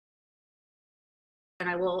and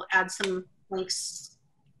I will add some links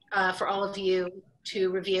for all of you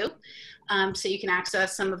to review, so you can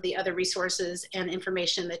access some of the other resources and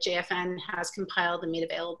information that JFN has compiled and made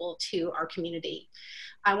available to our community.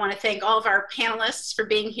 I want to thank all of our panelists for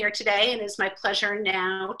being here today, and it's my pleasure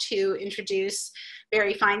now to introduce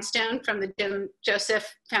Barry Finestone from the Jim Joseph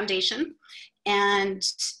Foundation. And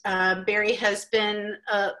Barry has been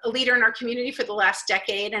a leader in our community for the last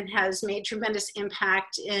decade and has made tremendous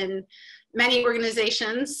impact in many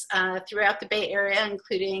organizations throughout the Bay Area,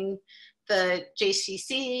 including the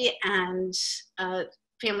JCC and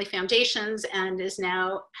Family Foundations, and is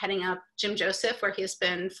now heading up Jim Joseph, where he has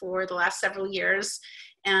been for the last several years,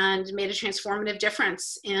 and made a transformative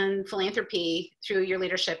difference in philanthropy through your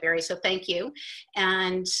leadership, Barry. So thank you.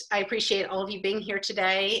 And I appreciate all of you being here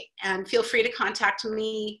today, and feel free to contact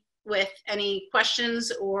me with any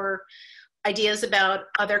questions or ideas about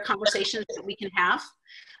other conversations that we can have.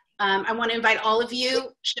 I want to invite all of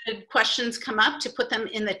you, should questions come up, to put them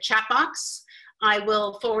in the chat box. I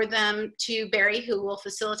will forward them to Barry, who will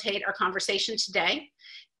facilitate our conversation today.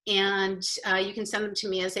 And you can send them to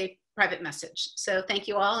me as a private message. So thank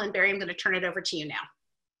you all. And Barry, I'm going to turn it over to you now.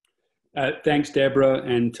 Thanks, Deborah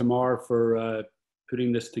and Tamar, for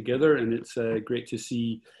putting this together. And it's great to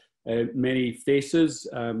see many faces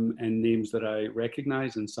and names that I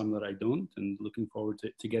recognize and some that I don't, and looking forward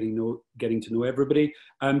to getting to know everybody.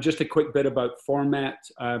 Just a quick bit about format.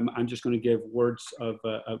 I'm just going to give words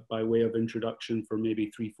by way of introduction for maybe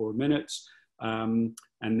 3-4 minutes. And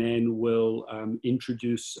then we'll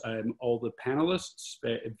introduce all the panelists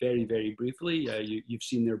very, very briefly. You've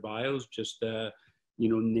seen their bios, just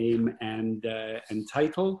name and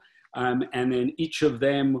title. And then each of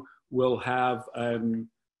them will have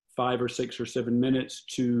 5 or 6 or 7 minutes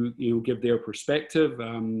to give their perspective,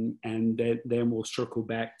 and then we'll circle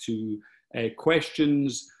back to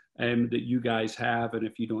questions that you guys have. And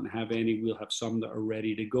if you don't have any, we'll have some that are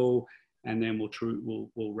ready to go. And then we'll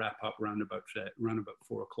wrap up around about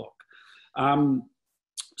 4 o'clock.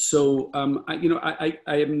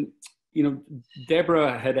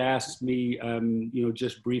 Deborah had asked me,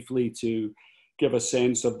 just briefly to give a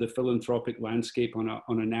sense of the philanthropic landscape on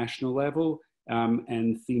a national level,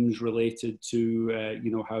 and themes related to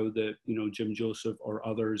how the Jim Joseph or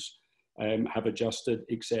others have adjusted,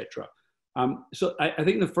 etc. So I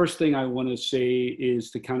think the first thing I want to say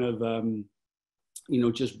is to kind of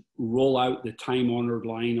just roll out the time-honored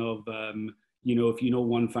line of, if you know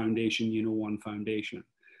one foundation, you know one foundation.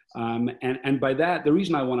 And by that, the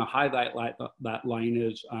reason I want to highlight that line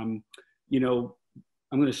is,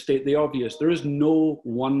 I'm going to state the obvious. There is no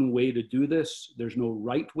one way to do this. There's no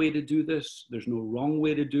right way to do this. There's no wrong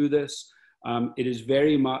way to do this. It is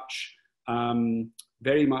very much a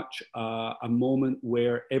moment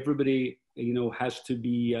where everybody, has to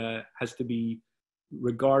be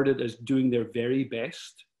regarded as doing their very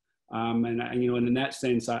best, and in that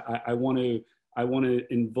sense, I want to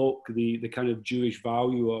invoke the kind of Jewish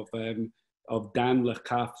value of Dan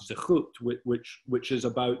lekaf zechut, which is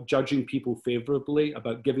about judging people favorably,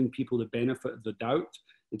 about giving people the benefit of the doubt.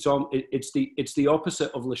 It's the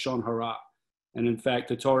opposite of lashon hara, and in fact,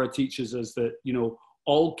 the Torah teaches us that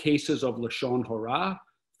all cases of lashon hara,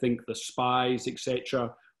 think the spies,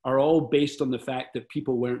 etc., are all based on the fact that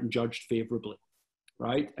people weren't judged favorably.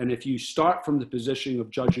 Right? And if you start from the position of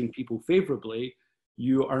judging people favorably,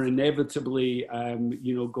 you are inevitably,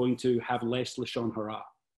 going to have less lashon hara,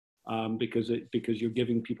 because you're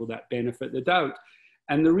giving people that benefit of the doubt.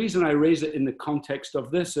 And the reason I raise it in the context of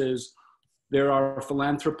this is there are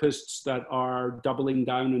philanthropists that are doubling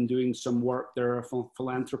down and doing some work. There are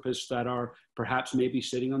philanthropists that are perhaps maybe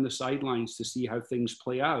sitting on the sidelines to see how things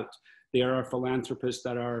play out. There are philanthropists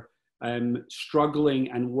that are struggling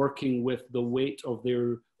and working with the weight of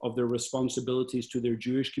their responsibilities to their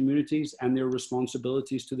Jewish communities and their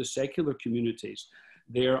responsibilities to the secular communities.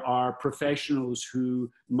 There are professionals who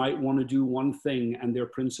might want to do one thing and their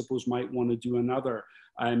principals might want to do another.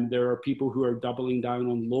 And there are people who are doubling down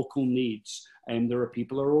on local needs, and there are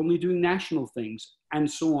people who are only doing national things, and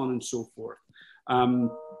so on and so forth.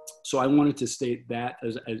 So I wanted to state that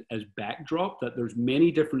as backdrop, that there's many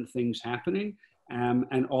different things happening.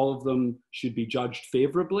 And all of them should be judged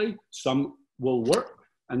favorably. Some will work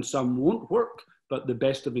and some won't work, but the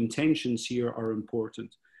best of intentions here are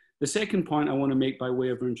important. The second point I want to make by way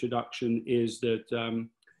of introduction is that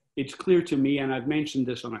it's clear to me, and I've mentioned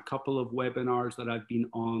this on a couple of webinars that I've been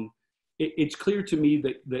on, it's clear to me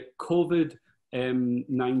that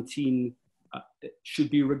COVID-19 should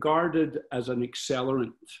be regarded as an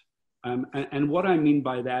accelerant. And what I mean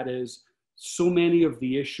by that is, so many of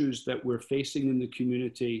the issues that we're facing in the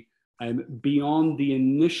community, beyond the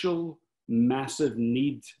initial massive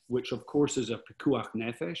need, which of course is a pikuach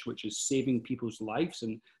nefesh, which is saving people's lives,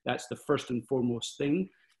 and that's the first and foremost thing.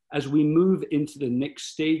 As we move into the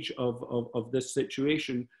next stage of this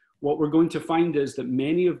situation, what we're going to find is that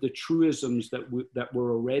many of the truisms that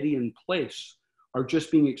were already in place are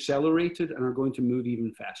just being accelerated and are going to move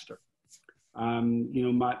even faster.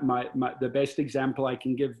 You know, the best example I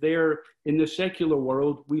can give there, in the secular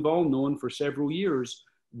world, we've all known for several years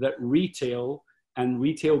that retail and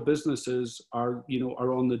retail businesses are, you know,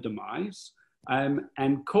 are on the demise, and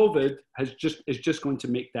COVID is just going to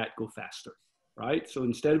make that go faster, right? So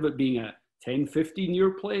instead of it being a 10,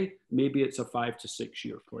 15-year play, maybe it's a 5 to 6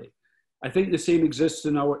 year play. I think the same exists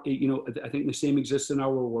in our, you know, I think the same exists in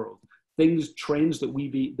our world. Trends that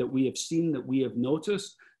we have seen, that we have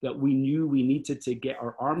noticed, that we knew we needed to get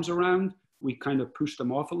our arms around, we kind of pushed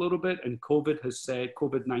them off a little bit, and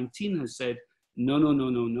COVID-19 has said, no,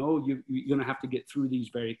 you're going to have to get through these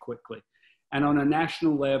very quickly. And on a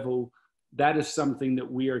national level, that is something that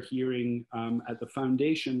we are hearing at the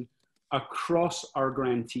foundation across our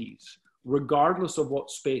grantees, regardless of what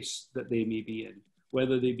space that they may be in,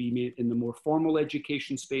 whether they be in the more formal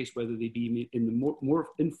education space, whether they be in the more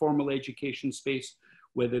informal education space,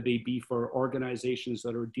 whether they be for organizations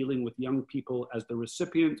that are dealing with young people as the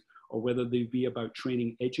recipient, or whether they be about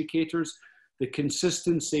training educators. The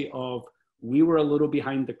consistency of, we were a little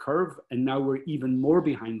behind the curve and now we're even more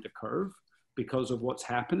behind the curve because of what's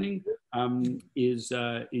happening, is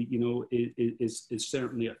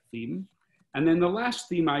certainly a theme. And then the last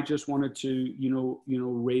theme I just wanted to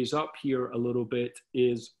raise up here a little bit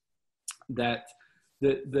is that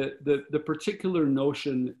the particular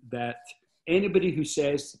notion that anybody who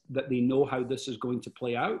says that they know how this is going to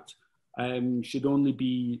play out should only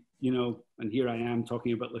be, you know, and here I am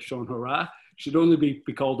talking about Lashon Hara, should only be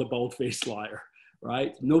called a bald-faced liar,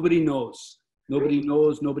 right? Nobody knows. Nobody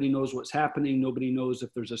knows what's happening. Nobody knows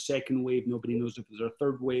if there's a second wave. Nobody knows if there's a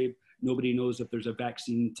third wave. Nobody knows if there's a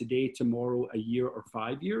vaccine today, tomorrow, a year, or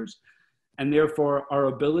 5 years. And therefore, our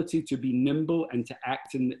ability to be nimble and to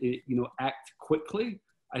act act quickly,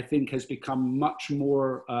 I think, has become much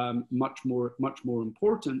more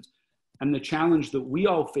important. And the challenge that we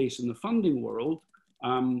all face in the funding world,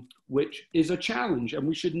 which is a challenge, and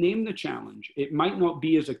we should name the challenge. It might not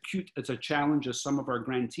be as acute as a challenge as some of our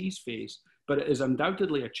grantees face, but it is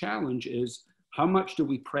undoubtedly a challenge, is how much do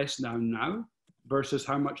we press down now versus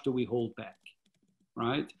how much do we hold back,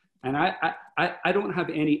 right? And I don't have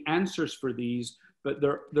any answers for these, but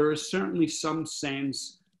there is certainly some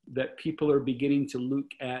sense that people are beginning to look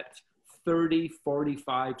at 30,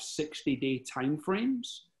 45, 60-day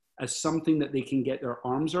timeframes as something that they can get their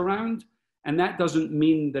arms around. And that doesn't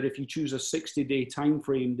mean that if you choose a 60-day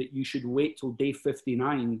timeframe that you should wait till day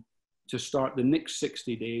 59 to start the next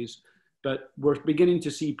 60 days. But we're beginning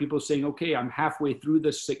to see people saying, okay, I'm halfway through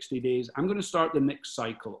this 60 days. I'm going to start the next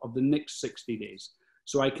cycle of the next 60 days.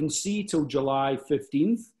 So I can see till July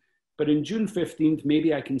 15th, but in June 15th,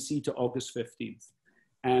 maybe I can see to August 15th.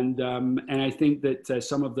 And I think that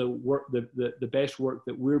some of the work, the best work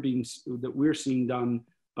that we're seeing done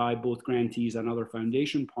by both grantees and other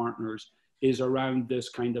foundation partners is around this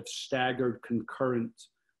kind of staggered concurrent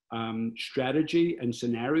strategy and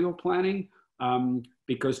scenario planning.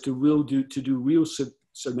 Because to do real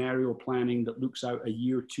scenario planning that looks out a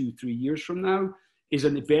year, 2, 3 years from now is a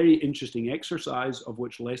very interesting exercise of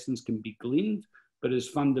which lessons can be gleaned, but is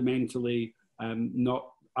fundamentally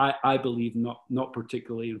I believe not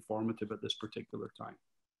particularly informative at this particular time.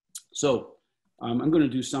 So I'm going to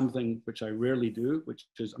do something which I rarely do, which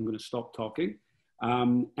is I'm going to stop talking.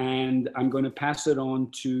 And I'm going to pass it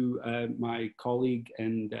on to my colleague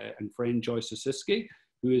and friend Joy Sisisky,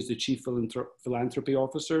 who is the Chief Philanthropy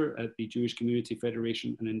Officer at the Jewish Community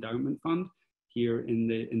Federation and Endowment Fund here in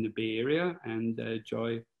the Bay Area. And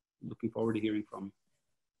Joy, looking forward to hearing from you.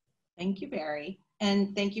 Thank you, Barry.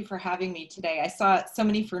 And thank you for having me today. I saw so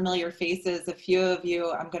many familiar faces. A few of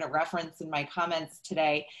you I'm going to reference in my comments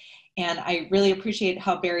today. And I really appreciate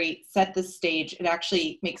how Barry set the stage. It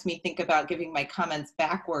actually makes me think about giving my comments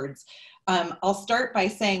backwards. I'll start by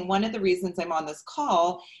saying one of the reasons I'm on this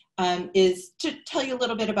call is to tell you a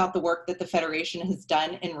little bit about the work that the Federation has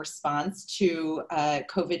done in response to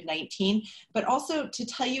COVID-19, but also to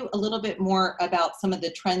tell you a little bit more about some of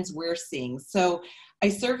the trends we're seeing. So I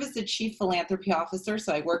serve as the Chief Philanthropy Officer,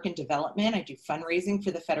 so I work in development, I do fundraising for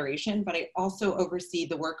the Federation, but I also oversee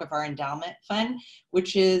the work of our Endowment Fund,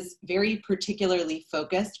 which is very particularly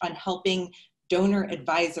focused on helping donor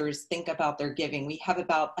advisors think about their giving. We have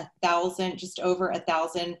about 1,000, just over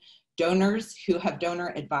 1,000 donors who have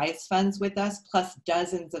donor advised funds with us, plus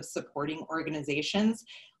dozens of supporting organizations.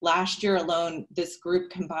 Last year alone, this group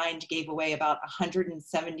combined gave away about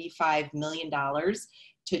 $175 million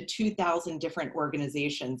to 2,000 different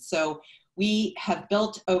organizations. So we have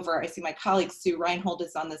built over, I see my colleague Sue Reinhold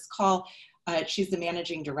is on this call. She's the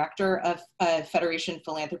managing director of Federation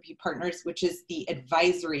Philanthropy Partners, which is the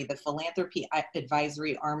advisory, the philanthropy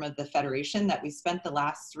advisory arm of the Federation that we spent the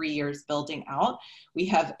last 3 years building out. We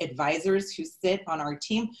have advisors who sit on our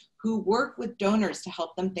team who work with donors to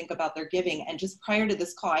help them think about their giving. And just prior to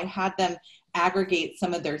this call, I had them aggregate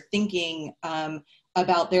some of their thinking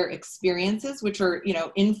about their experiences, which are, you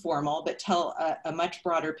know, informal, but tell a much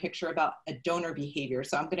broader picture about a donor behavior.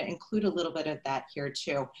 So I'm going to include a little bit of that here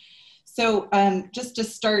too. So just to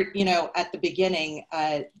start, you know, at the beginning,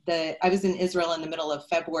 I was in Israel in the middle of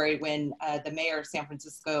February when the mayor of San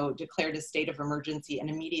Francisco declared a state of emergency, and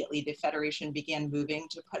immediately the Federation began moving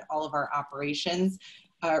to put all of our operations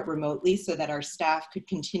remotely so that our staff could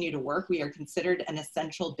continue to work. We are considered an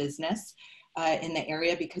essential business in the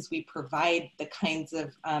area because we provide the kinds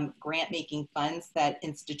of grant-making funds that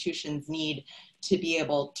institutions need to be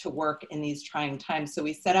able to work in these trying times. So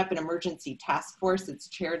we set up an emergency task force. It's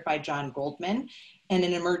chaired by John Goldman, and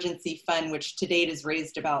an emergency fund, which to date has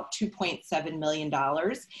raised about $2.7 million.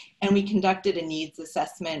 And we conducted a needs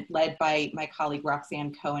assessment led by my colleague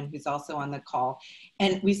Roxanne Cohen, who's also on the call.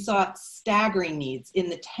 And we saw staggering needs in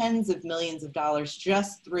the tens of millions of dollars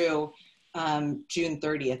just through June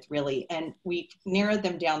 30th, really. And we narrowed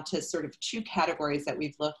them down to sort of two categories that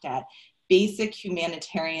we've looked at: basic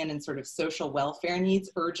humanitarian and sort of social welfare needs,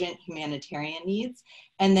 urgent humanitarian needs,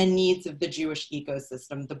 and then needs of the Jewish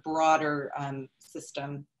ecosystem, the broader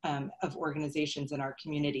system of organizations in our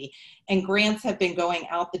community. And grants have been going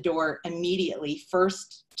out the door immediately,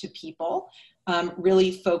 first to people,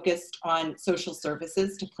 really focused on social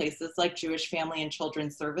services to places like Jewish Family and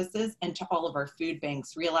Children's Services, and to all of our food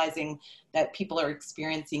banks, realizing that people are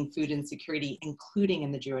experiencing food insecurity, including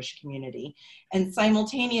in the Jewish community. And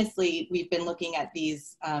simultaneously, we've been looking at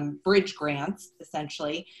these bridge grants,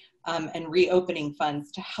 essentially, and reopening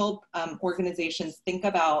funds to help organizations think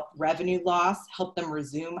about revenue loss, help them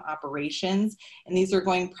resume operations. And these are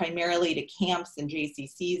going primarily to camps and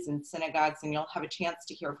JCCs and synagogues, and you'll have a chance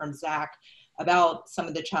to hear from Zack about some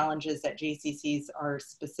of the challenges that JCCs are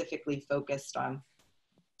specifically focused on.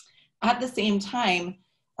 At the same time,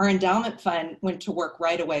 our endowment fund went to work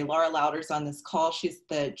right away. Laura Lauder's on this call. She's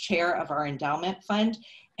the chair of our endowment fund.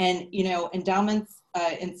 And, you know, endowments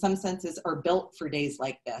in some senses are built for days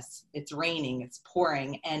like this. It's raining, it's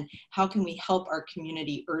pouring, and how can we help our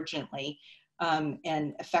community urgently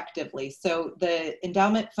and effectively? So the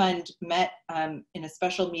endowment fund met in a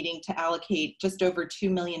special meeting to allocate just over $2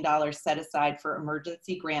 million set aside for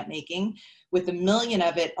emergency grant making, with $1 million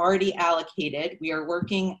of it already allocated. We are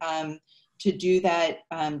working to do that,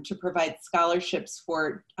 to provide scholarships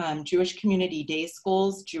for Jewish community day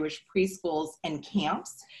schools, Jewish preschools, and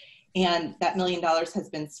camps. And that $1 million has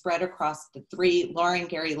been spread across the three. Laura and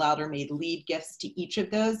Gary Lauder made lead gifts to each of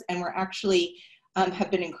those, and we're actually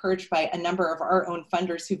have been encouraged by a number of our own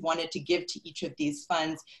funders who've wanted to give to each of these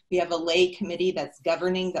funds. We have a lay committee that's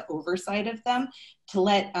governing the oversight of them to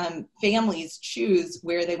let families choose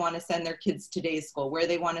where they want to send their kids to day school, where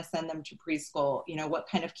they want to send them to preschool, you know, what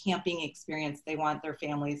kind of camping experience they want their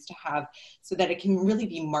families to have, so that it can really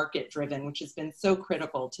be market driven, which has been so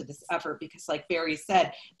critical to this effort. Because like Barry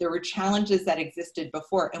said, there were challenges that existed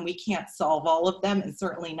before, and we can't solve all of them, and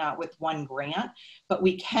certainly not with one grant, but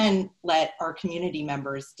we can let our community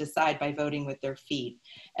members decide by voting with their feet.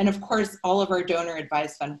 And of course, all of our donor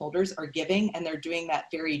advised fund holders are giving, and they're doing that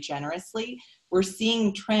very generously. We're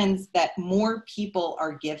seeing trends that more people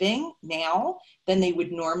are giving now than they would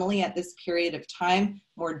normally at this period of time.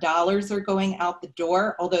 More dollars are going out the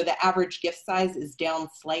door, although the average gift size is down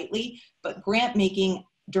slightly, but grant making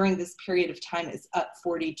during this period of time is up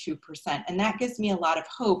 42%. And that gives me a lot of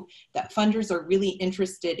hope that funders are really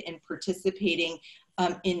interested in participating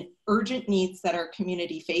in urgent needs that our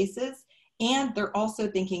community faces. And they're also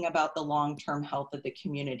thinking about the long-term health of the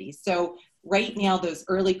community. So right now, those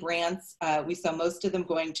early grants, we saw most of them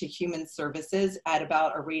going to human services at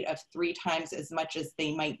about a rate of 3 times as much as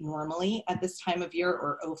they might normally at this time of year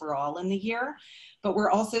or overall in the year. But we're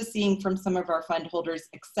also seeing from some of our fund holders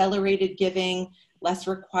accelerated giving, less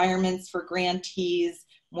requirements for grantees,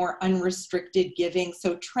 more unrestricted giving.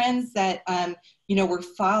 So trends that you know, we're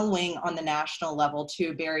following on the national level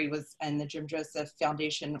too. Barry was, and the Jim Joseph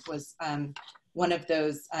Foundation was one of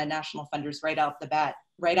those national funders right out the bat,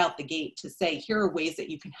 right out the gate, to say, here are ways that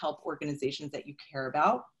you can help organizations that you care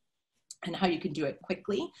about and how you can do it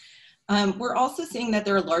quickly. We're also seeing that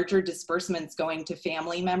there are larger disbursements going to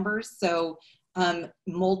family members. So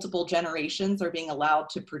multiple generations are being allowed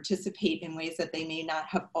to participate in ways that they may not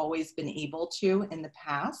have always been able to in the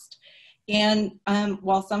past. And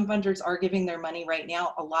while some funders are giving their money right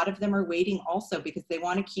now, a lot of them are waiting also because they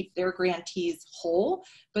want to keep their grantees whole,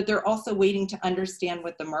 but they're also waiting to understand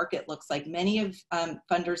what the market looks like. Many of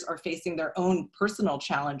funders are facing their own personal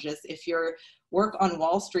challenges. If you're work on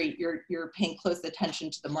Wall Street, you're paying close attention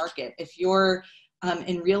to the market. If you're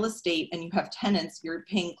in real estate and you have tenants, you're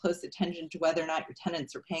paying close attention to whether or not your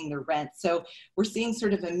tenants are paying their rent. So we're seeing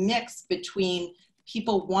sort of a mix between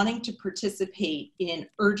people wanting to participate in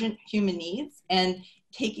urgent human needs and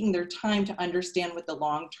taking their time to understand what the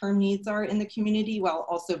long-term needs are in the community, while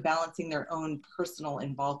also balancing their own personal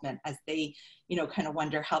involvement as they, kind of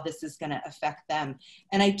wonder how this is going to affect them.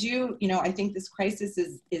 And I do, I think this crisis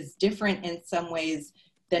is different in some ways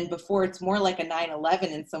than before. It's more like a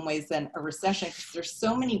 9/11 in some ways than a recession, because there's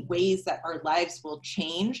so many ways that our lives will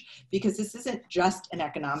change, because this isn't just an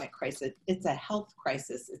economic crisis, it's a health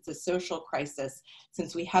crisis, it's a social crisis,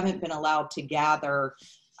 since we haven't been allowed to gather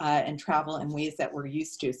and travel in ways that we're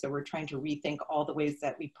used to. So we're trying to rethink all the ways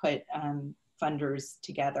that we put funders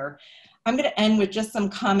together. I'm going to end with just some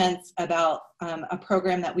comments about a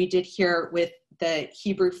program that we did here with the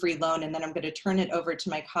Hebrew Free Loan, and then I'm going to turn it over to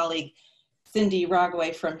my colleague Cindy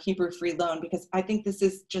Rogoway from Hebrew Free Loan, because I think this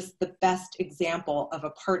is just the best example of a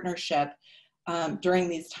partnership during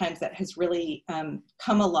these times that has really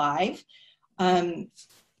come alive.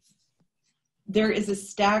 There is a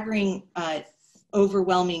staggering,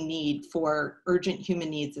 overwhelming need for urgent human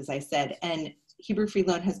needs, as I said, and Hebrew Free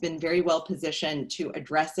Loan has been very well positioned to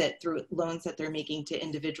address it through loans that they're making to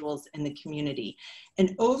individuals in the community.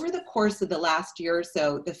 And over the course of the last year or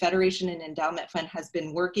so, the Federation and Endowment Fund has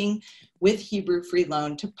been working with Hebrew Free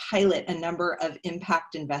Loan to pilot a number of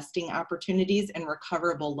impact investing opportunities and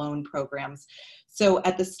recoverable loan programs. So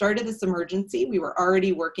at the start of this emergency, we were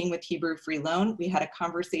already working with Hebrew Free Loan. We had a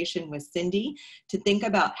conversation with Cindy to think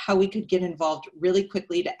about how we could get involved really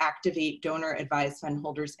quickly to activate donor advised fund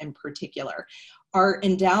holders in particular. Our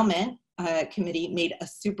endowment committee made a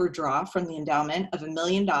super draw from the endowment of $1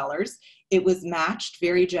 million. It was matched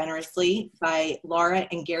very generously by Laura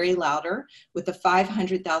and Gary Lauder with a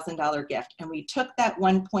 $500,000 gift. And we took that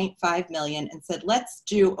 1.5 million and said, let's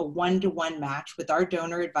do a one-to-one match with our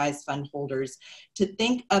donor advised fund holders to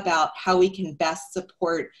think about how we can best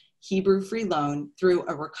support Hebrew Free Loan through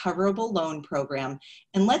a recoverable loan program.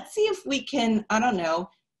 And let's see if we can, I don't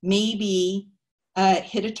know, maybe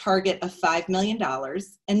hit a target of $5 million.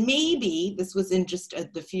 And maybe, this was in just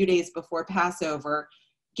the few days before Passover,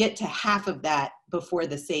 get to half of that before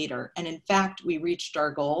the Seder. And in fact, we reached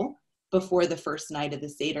our goal before the first night of the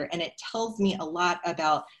Seder. And it tells me a lot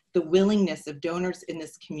about the willingness of donors in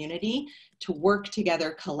this community to work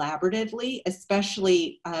together collaboratively,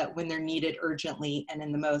 especially when they're needed urgently and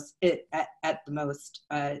in the most at the most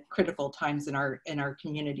critical times in our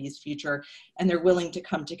community's future. And they're willing to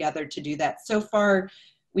come together to do that. So far,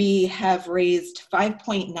 we have raised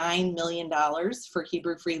 $5.9 million for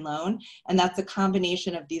Hebrew Free Loan, and that's a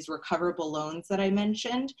combination of these recoverable loans that I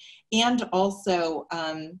mentioned, and also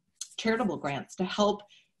charitable grants to help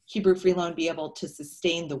Hebrew Free Loan be able to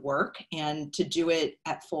sustain the work and to do it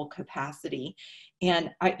at full capacity. And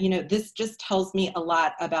this just tells me a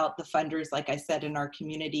lot about the funders, like I said, in our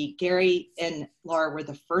community. Gary and Laura were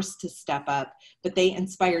the first to step up, but they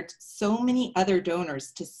inspired so many other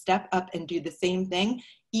donors to step up and do the same thing,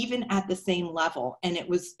 even at the same level. And it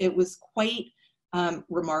was quite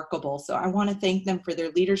remarkable. So I want to thank them for their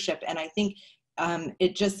leadership. And I think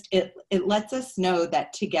it lets us know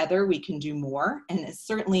that together we can do more, and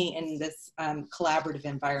certainly in this collaborative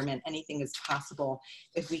environment, anything is possible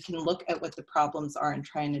if we can look at what the problems are and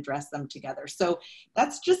try and address them together. So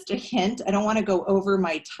that's just a hint. I don't want to go over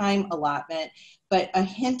my time allotment, but a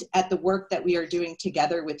hint at the work that we are doing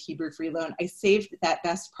together with Hebrew Free Loan. I saved that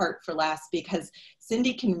best part for last because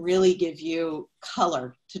Cindy can really give you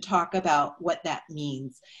color to talk about what that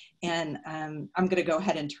means. And I'm going to go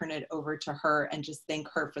ahead and turn it over to her and just thank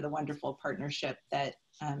her for the wonderful partnership that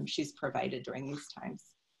she's provided during these times.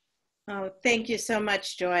 Oh, thank you so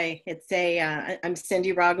much, Joy. I'm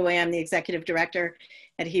Cindy Rogoway. I'm the executive director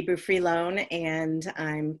at Hebrew Free Loan, and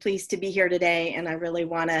I'm pleased to be here today. And I really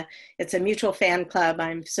it's a mutual fan club.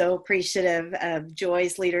 I'm so appreciative of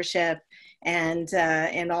Joy's leadership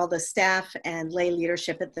and all the staff and lay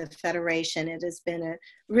leadership at the Federation. It has been a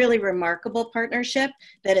really remarkable partnership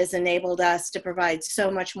that has enabled us to provide so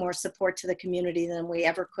much more support to the community than we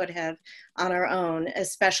ever could have on our own,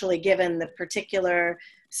 especially given the particular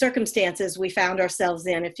circumstances we found ourselves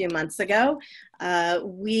in a few months ago.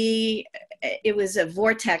 It was a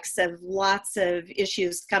vortex of lots of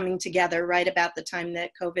issues coming together right about the time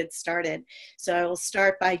that COVID started. So I will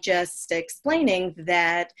start by just explaining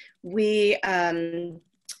that we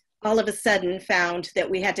all of a sudden found that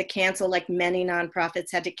we had to cancel, like many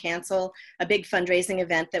nonprofits had to cancel a big fundraising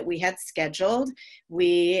event that we had scheduled.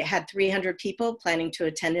 We had 300 people planning to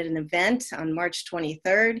attend an event on March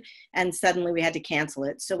 23rd, and suddenly we had to cancel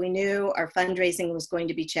it. So we knew our fundraising was going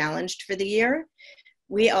to be challenged for the year.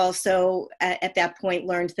 We also, at that point,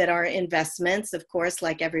 learned that our investments, of course,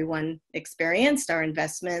 like everyone experienced, our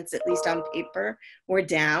investments, at least on paper, were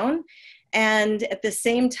down. And at the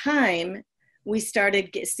same time, we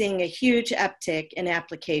started seeing a huge uptick in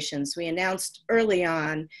applications. We announced early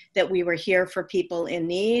on that we were here for people in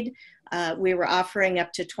need. We were offering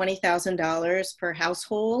up to $20,000 per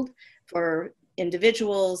household for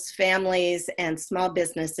individuals, families, and small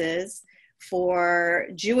businesses for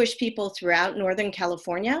Jewish people throughout Northern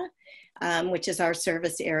California, which is our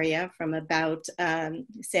service area from about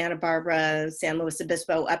Santa Barbara, San Luis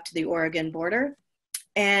Obispo up to the Oregon border.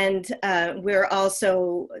 And we're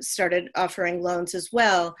also started offering loans as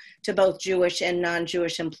well to both Jewish and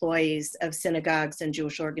non-Jewish employees of synagogues and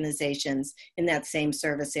Jewish organizations in that same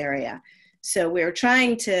service area. So we were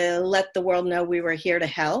trying to let the world know we were here to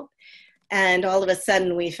help. And all of a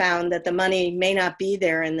sudden we found that the money may not be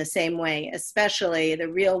there in the same way. Especially the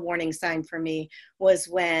real warning sign for me was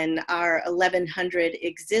when our 1,100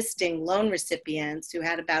 existing loan recipients who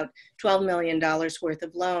had about $12 million worth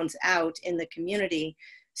of loans out in the community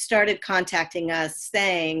started contacting us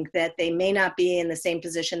saying that they may not be in the same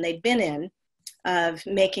position they'd been in of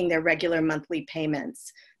making their regular monthly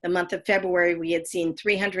payments. The month of February, we had seen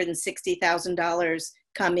 $360,000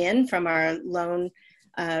 come in from our loan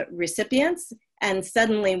recipients. And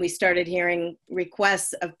suddenly we started hearing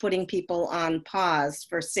requests of putting people on pause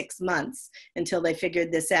for 6 months until they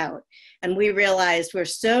figured this out. And we realized we're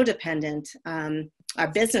so dependent, our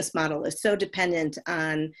business model is so dependent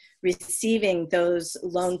on receiving those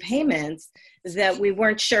loan payments that we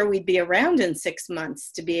weren't sure we'd be around in 6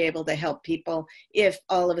 months to be able to help people if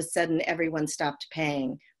all of a sudden everyone stopped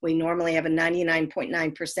paying. We normally have a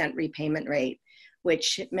 99.9% repayment rate,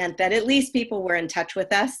 which meant that at least people were in touch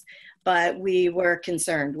with us, but we were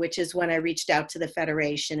concerned, which is when I reached out to the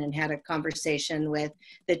Federation and had a conversation with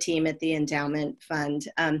the team at the Endowment Fund.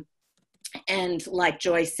 And like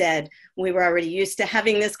Joy said, we were already used to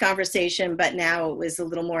having this conversation, but now it was a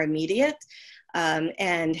little more immediate. And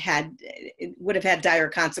it would have had dire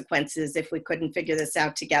consequences if we couldn't figure this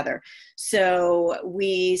out together. So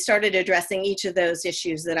we started addressing each of those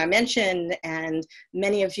issues that I mentioned, and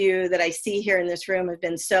many of you that I see here in this room have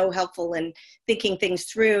been so helpful in thinking things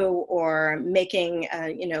through or making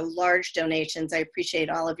large donations. I appreciate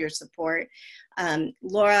all of your support.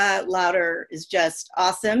 Laura Lauder is just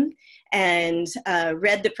awesome and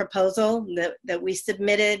read the proposal that we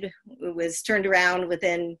submitted. It was turned around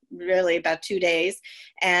within really about 2 days,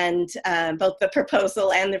 and both the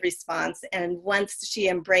proposal and the response. And once she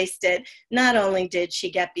embraced it, not only did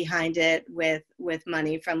she get behind it with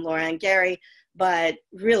money from Laura and Gary, but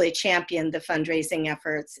really championed the fundraising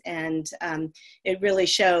efforts. And it really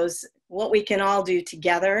shows what we can all do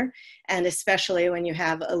together, and especially when you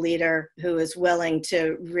have a leader who is willing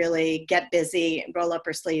to really get busy, roll up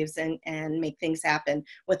her sleeves, and make things happen.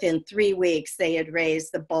 Within 3 weeks, they had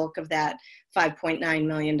raised the bulk of that $5.9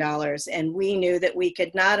 million. And we knew that we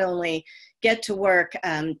could not only get to work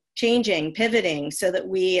changing, pivoting, so that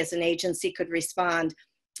we as an agency could respond,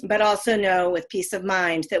 but also know with peace of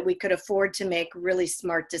mind that we could afford to make really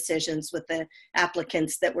smart decisions with the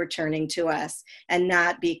applicants that were turning to us and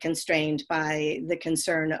not be constrained by the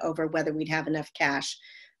concern over whether we'd have enough cash.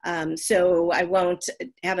 So I won't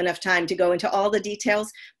have enough time to go into all the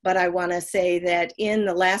details, but I want to say that in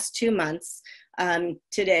the last 2 months,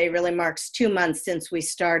 today really marks 2 months since we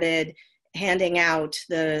started handing out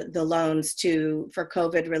the loans for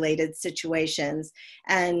COVID-related situations.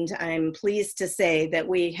 And I'm pleased to say that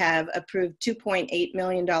we have approved $2.8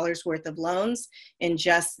 million worth of loans in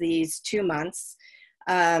just these 2 months.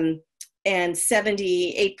 And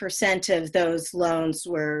 78% of those loans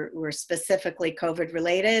were specifically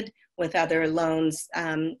COVID-related, with other loan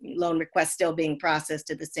requests still being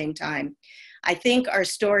processed at the same time. I think our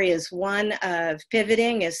story is one of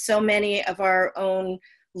pivoting, as so many of our own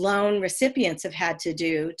loan recipients have had to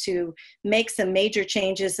do to make some major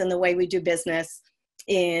changes in the way we do business,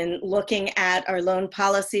 in looking at our loan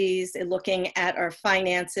policies, in looking at our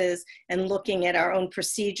finances, and looking at our own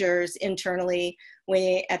procedures internally.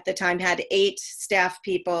 We, at the time, had 8 staff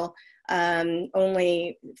people.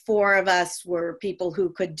 Only 4 of us were people who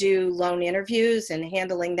could do loan interviews and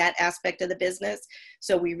handling that aspect of the business.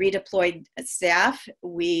 So we redeployed staff,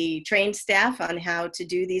 we trained staff on how to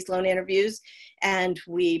do these loan interviews, and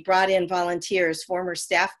we brought in volunteers, former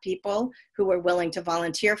staff people who were willing to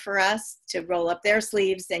volunteer for us to roll up their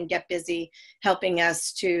sleeves and get busy helping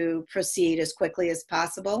us to proceed as quickly as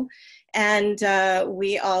possible. And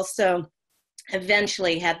we also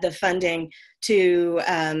eventually had the funding to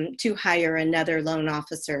hire another loan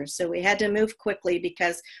officer. So we had to move quickly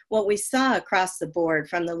because what we saw across the board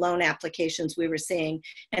from the loan applications we were seeing,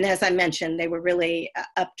 and as I mentioned, they were really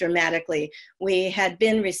up dramatically. We had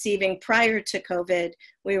been receiving, prior to COVID,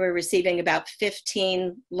 we were receiving about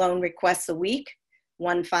 15 loan requests a week,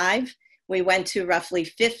 15. We went to roughly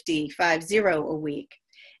 50 a week.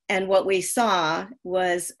 And what we saw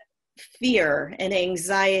was fear and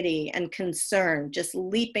anxiety and concern just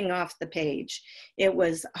leaping off the page. It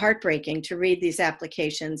was heartbreaking to read these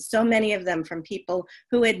applications, so many of them from people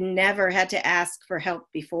who had never had to ask for help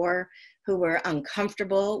before, who were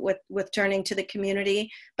uncomfortable with turning to the community,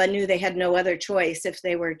 but knew they had no other choice if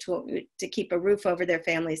they were to keep a roof over their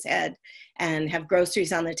family's head and have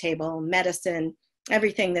groceries on the table, medicine,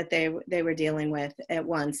 everything that they were dealing with at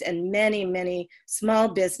once. And many, many small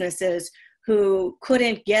businesses who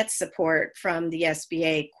couldn't get support from the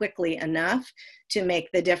SBA quickly enough to make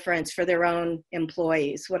the difference for their own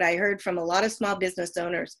employees. What I heard from a lot of small business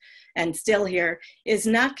owners, and still hear, is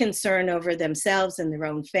not concern over themselves and their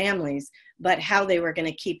own families, but how they were going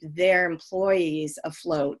to keep their employees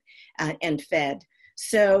afloat and fed.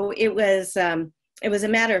 So it was a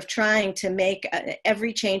matter of trying to make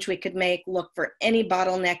every change we could make, look for any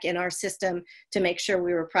bottleneck in our system to make sure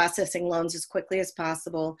we were processing loans as quickly as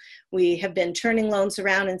possible. We have been turning loans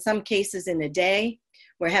around in some cases in a day.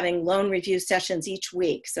 We're having loan review sessions each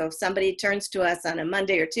week. So if somebody turns to us on a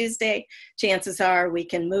Monday or Tuesday, chances are we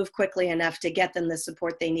can move quickly enough to get them the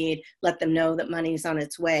support they need, let them know that money's on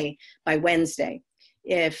its way by Wednesday.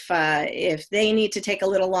 If they need to take a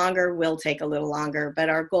little longer, we'll take a little longer, but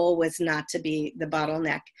our goal was not to be the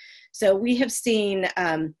bottleneck. So we have seen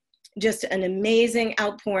just an amazing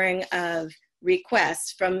outpouring of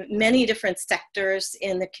requests from many different sectors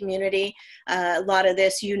in the community. A lot of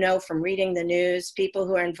this, you know, from reading the news, people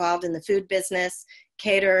who are involved in the food business,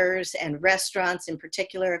 caterers and restaurants in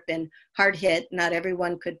particular have been hard hit. Not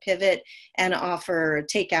everyone could pivot and offer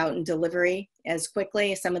takeout and delivery as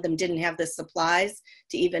quickly. Some of them didn't have the supplies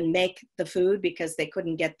to even make the food because they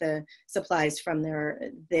couldn't get the supplies from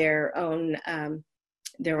their own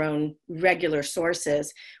regular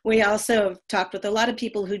sources. We also have talked with a lot of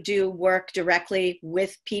people who do work directly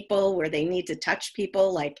with people where they need to touch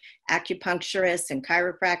people, like acupuncturists and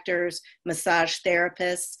chiropractors, massage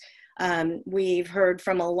therapists. We've heard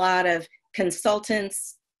from a lot of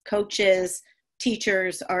consultants, coaches,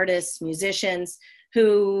 teachers, artists, musicians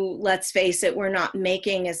who, let's face it, were not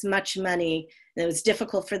making as much money. It was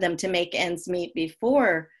difficult for them to make ends meet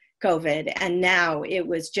before COVID, and now it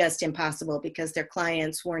was just impossible because their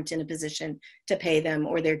clients weren't in a position to pay them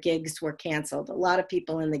or their gigs were canceled. A lot of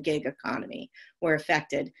people in the gig economy were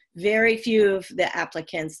affected. Very few of the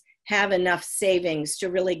applicants have enough savings to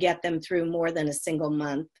really get them through more than a single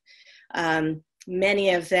month.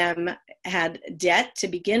 Many of them had debt to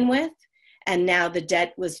begin with, and now the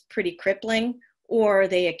debt was pretty crippling, or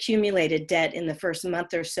they accumulated debt in the first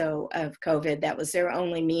month or so of COVID. That was their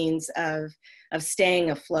only means of staying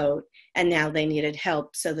afloat, and now they needed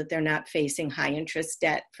help so that they're not facing high interest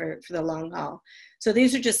debt for the long haul. So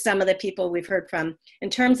these are just some of the people we've heard from. In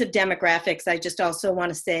terms of demographics, I just also want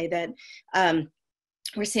to say that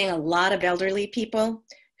we're seeing a lot of elderly people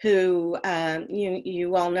who,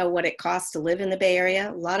 you all know what it costs to live in the Bay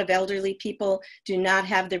Area. A lot of elderly people do not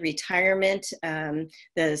have the retirement,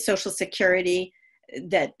 the Social Security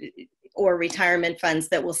or retirement funds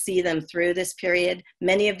that will see them through this period.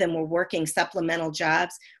 Many of them were working supplemental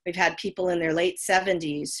jobs. We've had people in their late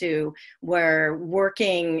 70s who were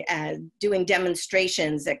working, doing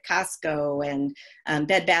demonstrations at Costco and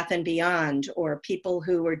Bed Bath & Beyond, or people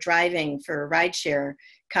who were driving for rideshare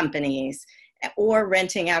companies, or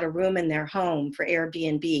renting out a room in their home for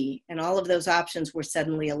Airbnb. And all of those options were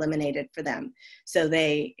suddenly eliminated for them. So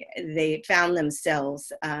they found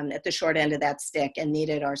themselves at the short end of that stick and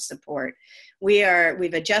needed our support.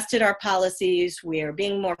 We've adjusted our policies. We are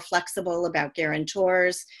being more flexible about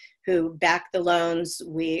guarantors. who back the loans.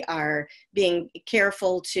 We are being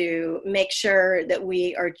careful to make sure that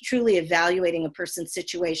we are truly evaluating a person's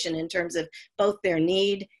situation in terms of both their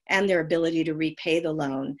need and their ability to repay the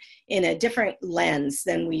loan in a different lens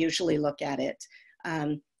than we usually look at it.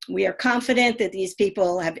 We are confident that these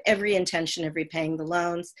people have every intention of repaying the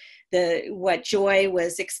loans. What Joy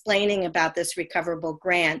was explaining about this recoverable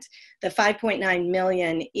grant, the $5.9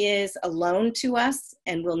 million is a loan to us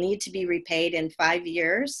and will need to be repaid in 5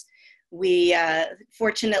 years.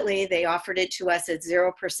 Fortunately, they offered it to us at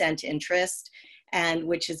 0% interest, and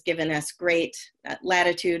which has given us great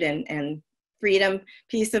latitude and freedom,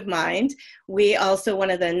 peace of mind. We also,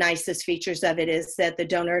 one of the nicest features of it is that the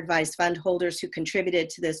donor advised fund holders who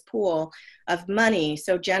contributed to this pool of money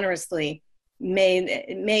so generously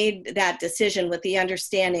made that decision with the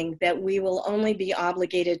understanding that we will only be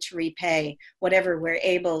obligated to repay whatever we're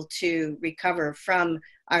able to recover from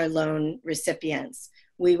our loan recipients.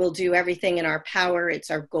 We will do everything in our power.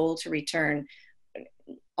 It's our goal to return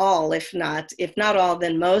all, if not all,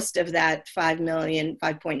 then most of that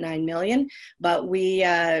 $5.9 million. But we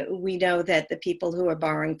know that the people who are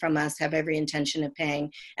borrowing from us have every intention of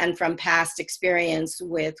paying. And from past experience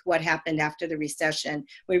with what happened after the recession,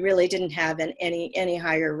 we really didn't have any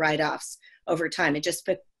higher write-offs over time. It just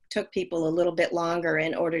took people a little bit longer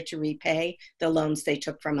in order to repay the loans they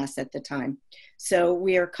took from us at the time. So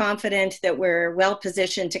we are confident that we're well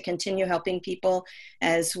positioned to continue helping people.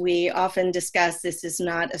 As we often discuss, this is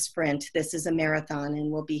not a sprint, this is a marathon,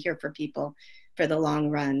 and we'll be here for people for the long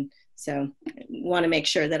run. So I want to make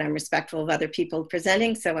sure that I'm respectful of other people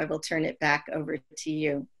presenting, so I will turn it back over to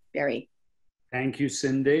you, Barry. Thank you,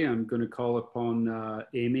 Cindy. I'm going to call upon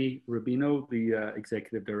Amy Rabbino, the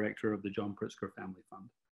Executive Director of the John Pritzker Family Fund.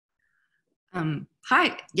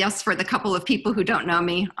 Hi, yes, for the couple of people who don't know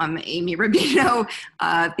me, I'm Amy Rabbino,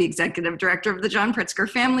 the Executive Director of the John Pritzker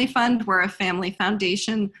Family Fund. We're a family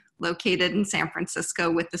foundation located in San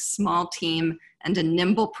Francisco with a small team and a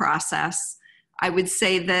nimble process. I would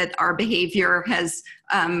say that our behavior has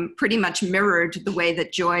pretty much mirrored the way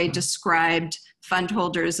that Joy described fund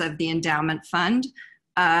holders of the Endowment Fund.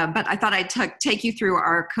 But I thought I'd take you through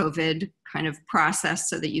our COVID kind of process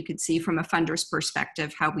so that you could see from a funder's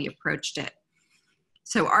perspective how we approached it.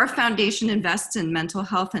 So our foundation invests in mental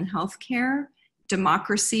health and healthcare,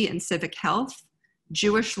 democracy and civic health,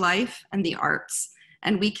 Jewish life, and the arts.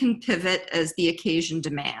 And we can pivot as the occasion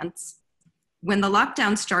demands. When the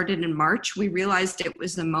lockdown started in March, we realized it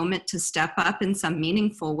was the moment to step up in some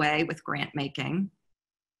meaningful way with grant making.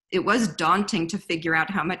 It was daunting to figure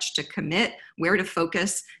out how much to commit, where to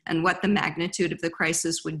focus, and what the magnitude of the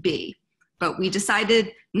crisis would be. But we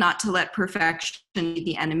decided not to let perfection be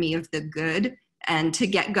the enemy of the good and to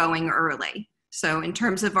get going early. So in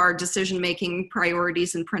terms of our decision-making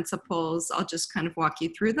priorities and principles, I'll just kind of walk you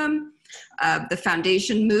through them. The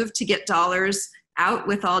foundation moved to get dollars out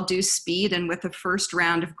with all due speed, and with the first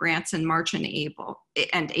round of grants in March and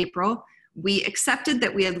April, we accepted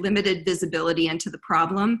that we had limited visibility into the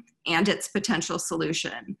problem and its potential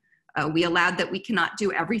solution. We allowed that we cannot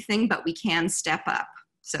do everything, but we can step up.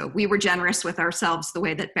 So we were generous with ourselves the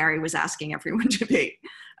way that Barry was asking everyone to be.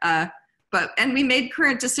 And we made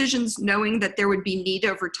current decisions knowing that there would be need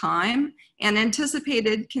over time and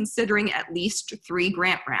anticipated considering at least 3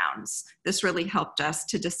 grant rounds. This really helped us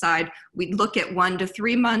to decide we'd look at 1 to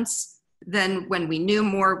 3 months. Then when we knew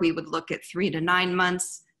more, we would look at 3 to 9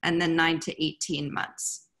 months and then 9 to 18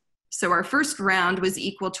 months. So our first round was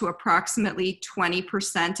equal to approximately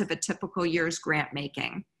 20% of a typical year's grant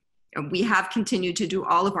making. And we have continued to do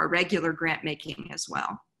all of our regular grant making as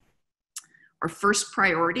well. Our first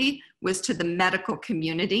priority was to the medical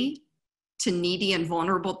community, to needy and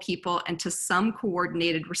vulnerable people, and to some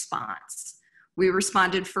coordinated response. We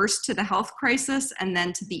responded first to the health crisis and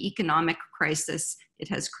then to the economic crisis it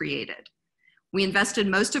has created. We invested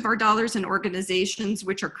most of our dollars in organizations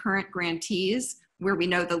which are current grantees, where we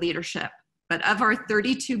know the leadership. But of our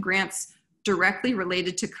 32 grants directly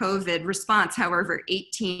related to COVID response, however,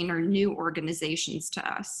 18 are new organizations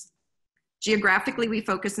to us. Geographically, we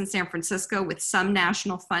focus in San Francisco with some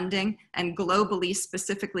national funding and globally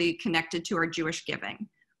specifically connected to our Jewish giving.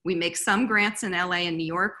 We make some grants in LA and New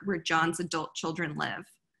York where John's adult children live.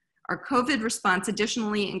 Our COVID response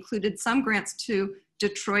additionally included some grants to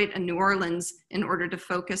Detroit and New Orleans in order to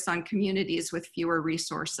focus on communities with fewer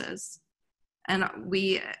resources. And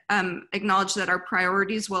we acknowledge that our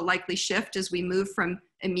priorities will likely shift as we move from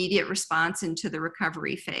immediate response into the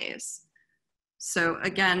recovery phase. So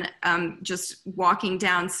again, just walking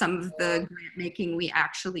down some of the grant making we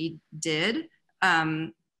actually did.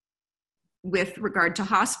 With regard to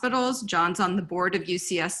hospitals, John's on the board of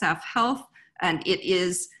UCSF Health, and it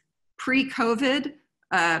is pre-COVID,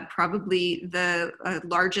 probably the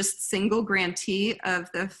largest single grantee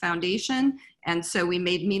of the foundation. And so we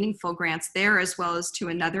made meaningful grants there, as well as to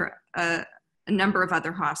a number of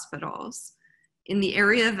other hospitals. In the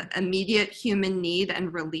area of immediate human need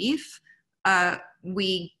and relief,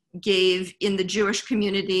 we gave in the Jewish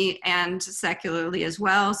community and secularly as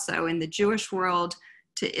well. So in the Jewish world,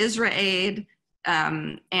 to Israel Aid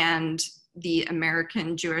and the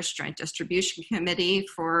American Jewish Joint Distribution Committee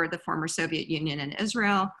for the former Soviet Union and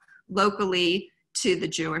Israel, locally to the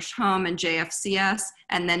Jewish Home and JFCS,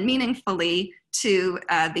 and then meaningfully to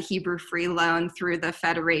the Hebrew Free Loan through the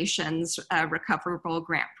Federation's Recoverable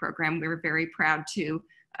Grant Program. We were very proud to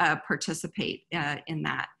participate in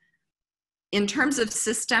that. In terms of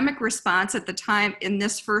systemic response at the time, in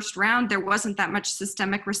this first round, there wasn't that much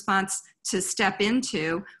systemic response to step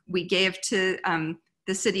into. We gave to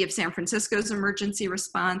the City of San Francisco's emergency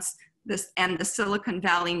response, and the Silicon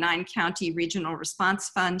Valley 9-county Regional Response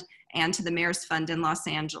Fund, and to the Mayor's Fund in Los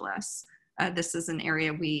Angeles. This is an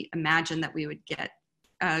area we imagine that we would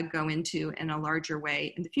go into in a larger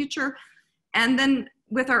way in the future. And then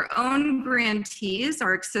with our own grantees,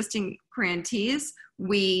 our existing grantees,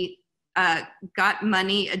 we got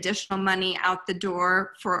money, additional money out the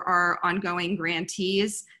door for our ongoing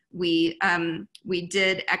grantees. We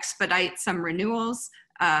did expedite some renewals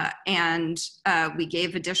and we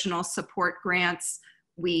gave additional support grants.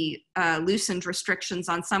 We loosened restrictions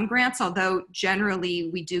on some grants, although generally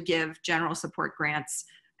we do give general support grants.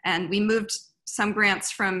 And we moved some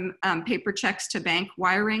grants from paper checks to bank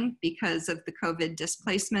wiring because of the COVID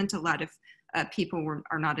displacement. A lot of people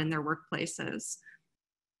are not in their workplaces.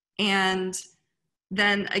 And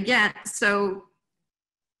then again, so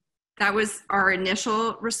that was our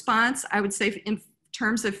initial response. I would say in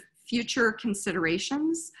terms of future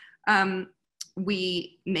considerations,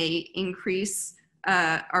 we may increase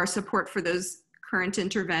our support for those current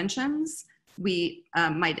interventions. We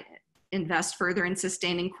might invest further in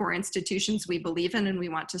sustaining core institutions we believe in and we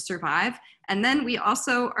want to survive. And then we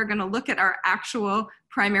also are going to look at our actual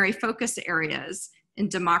primary focus areas in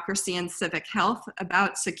democracy and civic health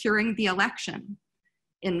about securing the election,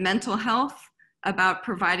 in mental health about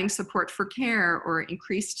providing support for care or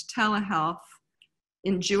increased telehealth,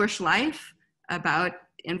 in Jewish life about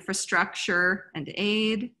infrastructure and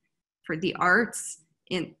aid, for the arts,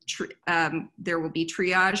 there will be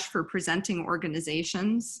triage for presenting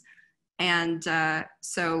organizations. And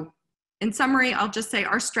so in summary, I'll just say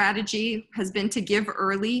our strategy has been to give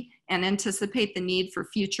early and anticipate the need for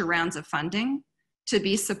future rounds of funding, to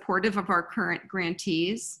be supportive of our current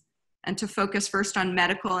grantees, and to focus first on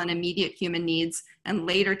medical and immediate human needs, and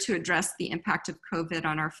later to address the impact of COVID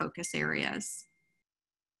on our focus areas.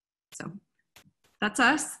 So that's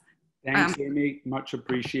us. Thanks, Amy, much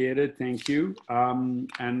appreciated, thank you.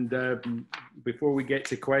 Before we get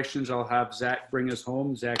to questions, I'll have Zack bring us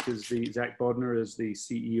home. Zack Bodner is the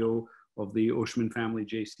CEO of the Oshman Family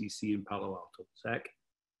JCC in Palo Alto. Zack.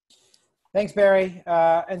 Thanks, Barry.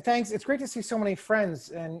 And thanks, it's great to see so many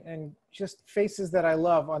friends and just faces that I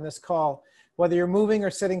love on this call, whether you're moving or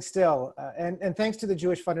sitting still. And thanks to the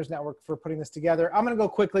Jewish Funders Network for putting this together. I'm gonna go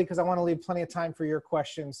quickly because I wanna leave plenty of time for your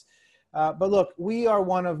questions. But look, we are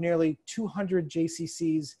one of nearly 200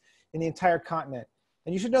 JCCs in the entire continent.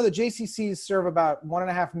 And you should know that JCCs serve about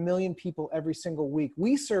 1.5 million people every single week.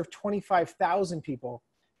 We serve 25,000 people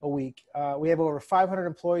a week. We have over 500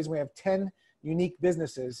 employees, and we have 10 unique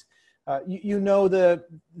businesses. You know the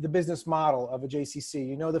business model of a JCC.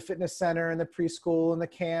 You know the fitness center and the preschool and the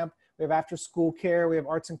camp. We have after school care. We have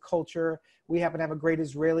arts and culture. We happen to have a great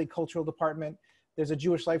Israeli cultural department. There's a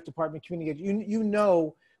Jewish life department, community. You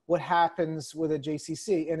know what happens with a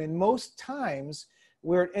JCC. And in most times,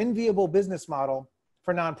 we're an enviable business model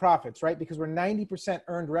for nonprofits, right? Because we're 90%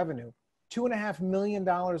 earned revenue. $2.5 million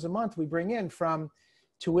a month we bring in from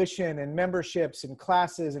tuition and memberships and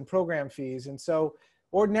classes and program fees. And so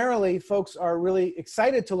ordinarily, folks are really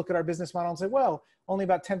excited to look at our business model and say, well, only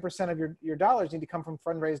about 10% of your dollars need to come from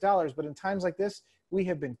fundraised dollars. But in times like this, we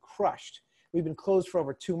have been crushed. We've been closed for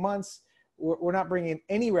over 2 months. We're not bringing in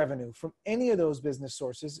any revenue from any of those business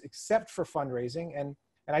sources except for fundraising. And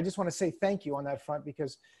I just want to say thank you on that front,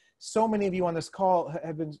 because so many of you on this call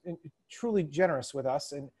have been truly generous with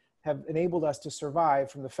us and have enabled us to survive,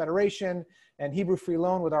 from the Federation and Hebrew Free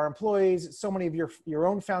Loan with our employees, so many of your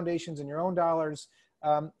own foundations and your own dollars.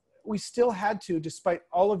 We still had to, despite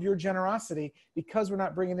all of your generosity, because we're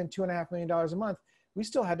not bringing in $2.5 million a month, we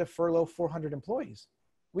still had to furlough 400 employees.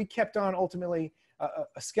 We kept on ultimately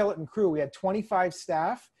a skeleton crew. We had 25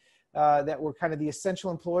 staff that were kind of the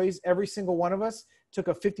essential employees. Every single one of us took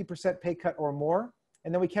a 50% pay cut or more.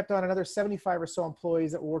 And then we kept on another 75 or so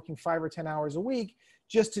employees that were working 5 or 10 hours a week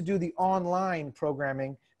just to do the online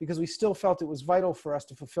programming, because we still felt it was vital for us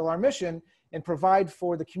to fulfill our mission and provide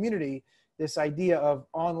for the community this idea of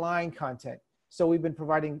online content. So we've been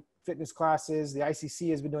providing fitness classes. The ICC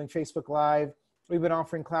has been doing Facebook Live. We've been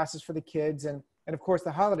offering classes for the kids, and of course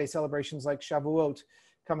the holiday celebrations like Shavuot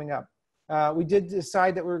coming up. We did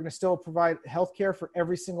decide that we were going to still provide healthcare for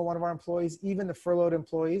every single one of our employees, even the furloughed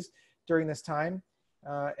employees during this time.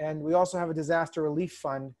 And we also have a disaster relief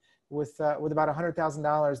fund with about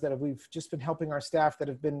 $100,000 that we've just been helping our staff that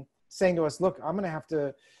have been saying to us, look, I'm going to have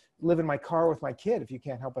to live in my car with my kid if you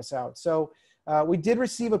can't help us out. So we did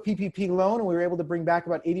receive a PPP loan, and we were able to bring back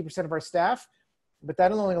about 80% of our staff, but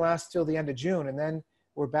that'll only last till the end of June, and then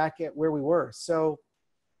we're back at where we were. So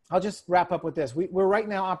I'll just wrap up with this. We're right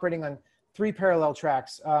now operating on 3 parallel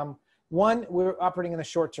tracks. One, we're operating in the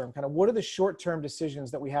short term. Kind of what are the short-term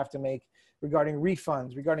decisions that we have to make regarding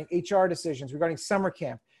refunds, regarding HR decisions, regarding summer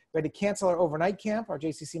camp. We had to cancel our overnight camp, our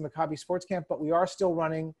JCC Maccabi Sports Camp, but we are still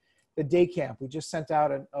running the day camp. We just sent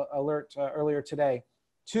out an alert earlier today.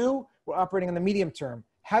 2, we're operating in the medium term.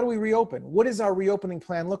 How do we reopen? What does our reopening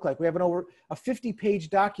plan look like? We have over a 50-page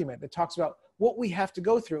document that talks about what we have to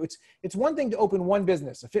go through. It's one thing to open one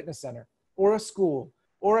business, a fitness center, or a school,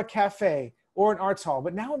 or a cafe, or an arts hall.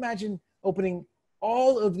 But now imagine opening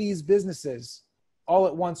all of these businesses all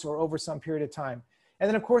at once or over some period of time. And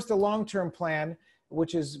then, of course, the long-term plan,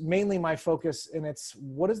 which is mainly my focus, and it's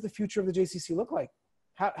what does the future of the JCC look like?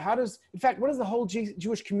 In fact, what is the whole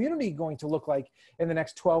Jewish community going to look like in the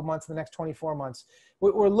next 12 months, the next 24 months?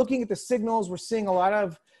 We're looking at the signals. We're seeing a lot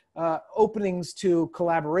of openings to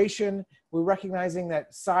collaboration. We're recognizing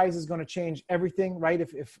that size is going to change everything, right?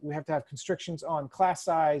 If we have to have constrictions on class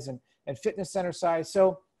size and fitness center size.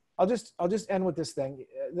 So I'll just end with this thing,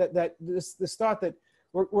 this thought that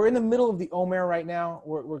we're in the middle of the Omer right now.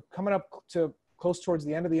 We're coming up to close towards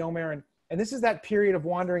the end of the Omer, and this is that period of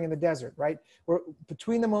wandering in the desert, right? We're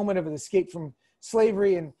between the moment of an escape from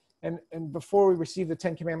slavery and before we receive the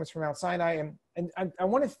 10 Commandments from Mount Sinai. And I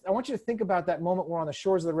want you to think about that moment we're on the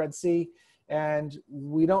shores of the Red Sea, and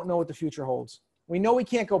we don't know what the future holds. We know we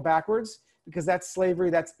can't go backwards because that's slavery,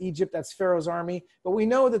 that's Egypt, that's Pharaoh's army. But we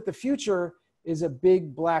know that the future is a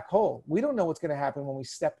big black hole. We don't know what's going to happen when we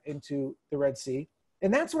step into the Red Sea.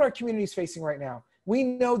 And that's what our community is facing right now. We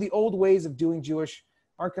know the old ways of doing Jewish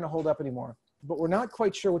aren't going to hold up anymore, but we're not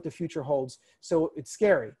quite sure what the future holds. So it's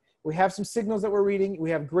scary. We have some signals that we're reading.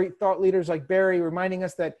 We have great thought leaders like Barry reminding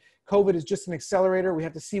us that COVID is just an accelerator. We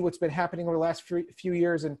have to see what's been happening over the last few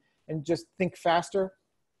years and just think faster.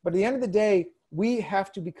 But at the end of the day, we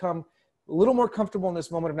have to become a little more comfortable in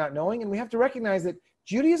this moment of not knowing. And we have to recognize that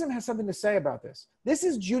Judaism has something to say about this. This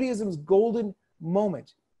is Judaism's golden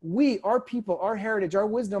moment. We, our people, our heritage, our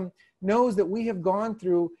wisdom knows that we have gone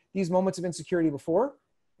through these moments of insecurity before,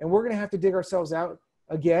 and we're going to have to dig ourselves out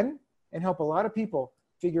again and help a lot of people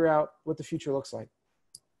figure out what the future looks like.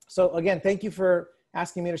 So again, thank you for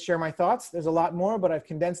asking me to share my thoughts. There's a lot more, but I've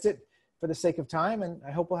condensed it for the sake of time, and I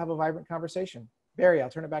hope we'll have a vibrant conversation. Barry, I'll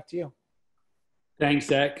turn it back to you. Thanks,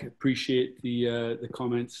 Zach. Appreciate the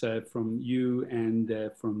comments from you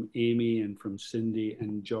and from Amy and from Cindy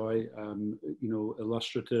and Joy.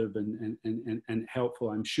 Illustrative and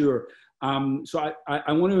helpful, I'm sure. So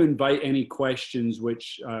I want to invite any questions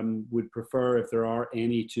which would prefer, if there are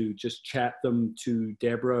any, to just chat them to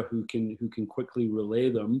Deborah, who can quickly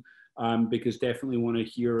relay them. Because definitely want to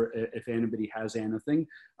hear if anybody has anything.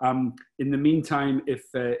 In the meantime, if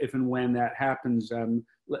and when that happens,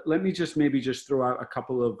 let me just maybe throw out a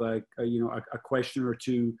couple of a question or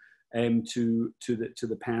two to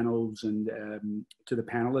the panels and to the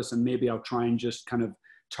panelists, and maybe I'll try and just kind of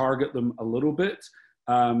target them a little bit,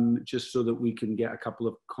 just so that we can get a couple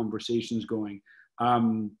of conversations going.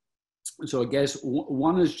 So I guess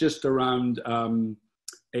one is just around.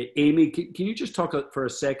 Amy, can you just talk for a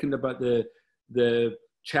second about the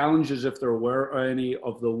challenges, if there were any,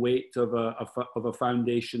 of the weight of a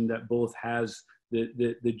foundation that both has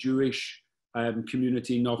the Jewish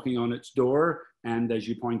community knocking on its door, and, as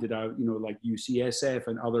you pointed out, like UCSF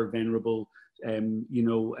and other venerable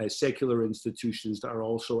secular institutions that are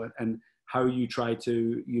also, and how you try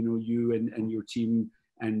to you and your team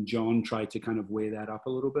and John try to kind of weigh that up a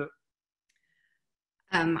little bit.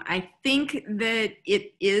 I think that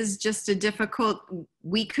it is just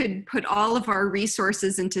we could put all of our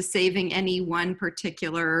resources into saving any one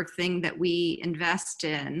particular thing that we invest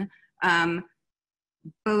in.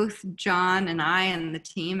 Both John and I and the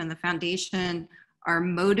team and the foundation are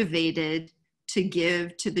motivated to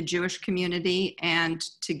give to the Jewish community and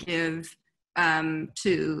to give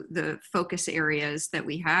to the focus areas that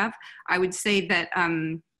we have. I would say that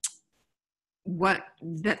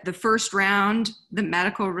the first round, the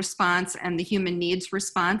medical response and the human needs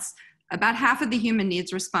response, about half of the human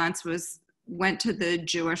needs response went to the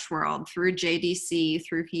Jewish world through JDC,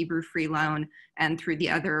 through Hebrew Free Loan, and through the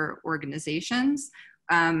other organizations.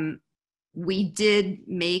 We did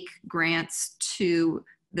make grants to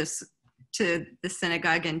the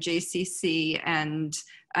synagogue and JCC and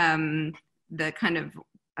the kind of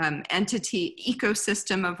entity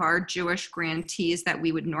ecosystem of our Jewish grantees that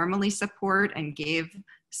we would normally support, and gave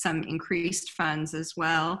some increased funds as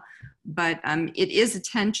well. But it is a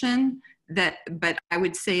tension but I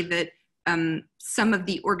would say that some of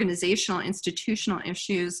the organizational, institutional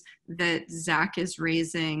issues that Zack is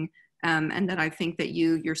raising, and that I think that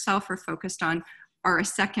you yourself are focused on, are a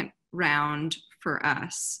second round for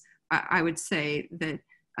us. I would say that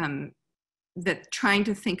that trying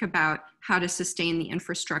to think about how to sustain the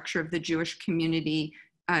infrastructure of the Jewish community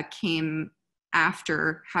came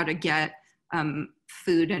after how to get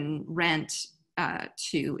food and rent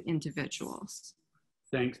to individuals.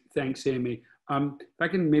 Thanks, Amy. If I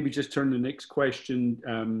can maybe just turn the next question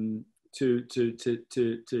to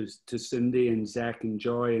Cindy and Zack and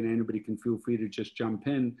Joy, and anybody can feel free to just jump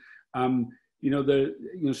in.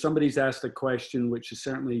 Somebody's asked a question which is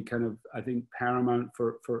certainly kind of, I think, paramount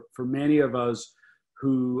for many of us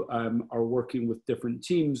who are working with different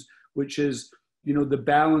teams, which is, the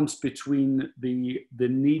balance between the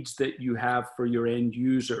needs that you have for your end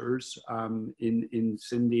users, in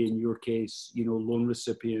Cindy, in your case, loan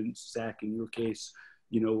recipients, Zack, in your case,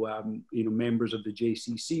 members of the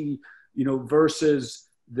JCC, versus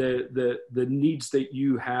the needs that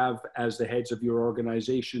you have as the heads of your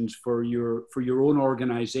organizations for your own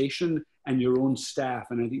organization and your own staff.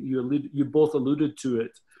 And I think you both alluded to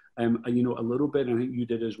it, a little bit. And I think you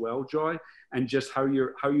did as well, Joy, and just how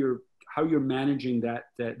you're managing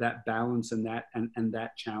that balance and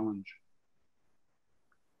that challenge.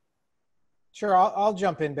 Sure, I'll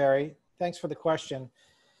jump in, Barry. Thanks for the question.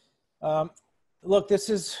 Look, this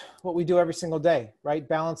is what we do every single day, right?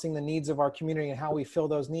 Balancing the needs of our community and how we fill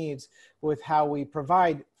those needs with how we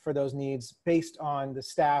provide for those needs based on the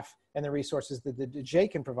staff and the resources that the J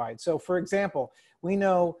can provide. So for example, we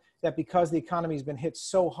know that because the economy has been hit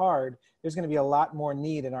so hard, there's going to be a lot more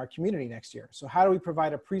need in our community next year. So how do we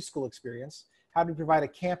provide a preschool experience? How do we provide a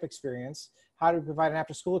camp experience? How do we provide an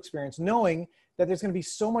after-school experience, knowing that there's going to be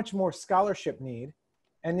so much more scholarship need?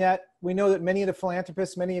 And yet we know that many of the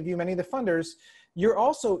philanthropists, many of you, many of the funders, you've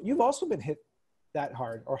also been hit that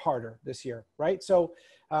hard or harder this year, right? So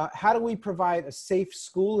how do we provide a safe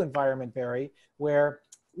school environment, Barry, where,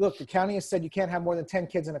 look, the county has said you can't have more than 10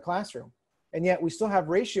 kids in a classroom. And yet we still have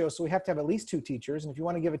ratios, so we have to have at least 2 teachers. And if you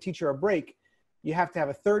want to give a teacher a break, you have to have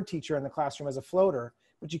a 3rd teacher in the classroom as a floater.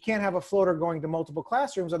 But you can't have a floater going to multiple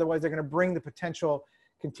classrooms, otherwise they're going to bring the potential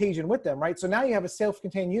contagion with them, right? So now you have a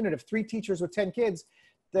self-contained unit of 3 teachers with 10 kids.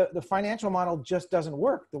 The financial model just doesn't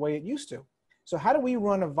work the way it used to. So how do we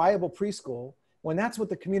run a viable preschool when that's what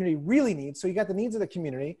the community really needs? So you got the needs of the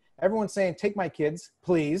community. Everyone's saying, take my kids,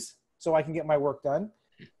 please, so I can get my work done.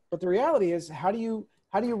 But the reality is, how do you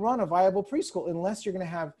run a viable preschool unless you're going to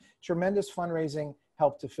have tremendous fundraising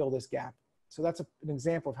help to fill this gap? So that's an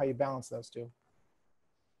example of how you balance those two.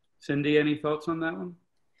 Cindy, any thoughts on that one?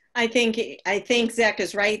 I think Zack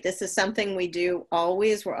is right. This is something we do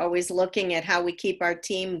always. We're always looking at how we keep our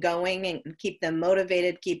team going and keep them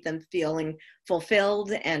motivated, keep them feeling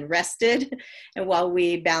fulfilled and rested. And while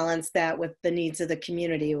we balance that with the needs of the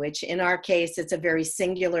community, which in our case, it's a very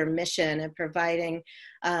singular mission of providing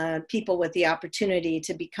people with the opportunity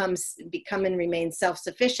to become and remain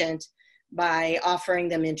self-sufficient by offering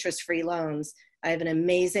them interest-free loans. I have an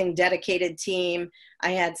amazing, dedicated team.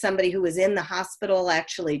 I had somebody who was in the hospital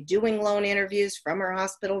actually doing loan interviews from her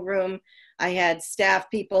hospital room. I had staff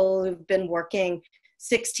people who've been working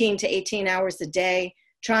 16 to 18 hours a day,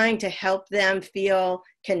 trying to help them feel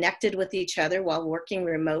connected with each other while working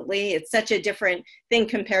remotely. It's such a different thing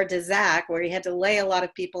compared to Zack, where he had to lay a lot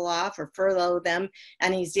of people off or furlough them,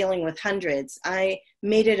 and he's dealing with hundreds. I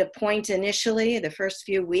made it a point initially, the first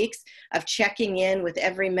few weeks, of checking in with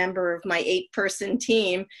every member of my 8-person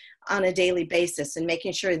team on a daily basis and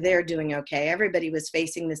making sure they're doing okay. Everybody was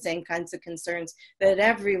facing the same kinds of concerns that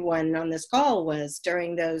everyone on this call was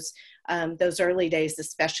during those early days,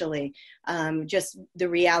 especially just the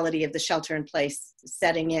reality of the shelter in place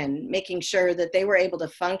setting in, making sure that they were able to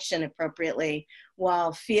function appropriately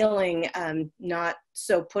while feeling not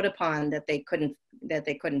so put upon that they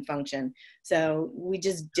couldn't function. So we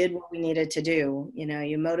just did what we needed to do.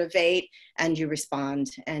 You motivate and you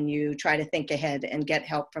respond and you try to think ahead and get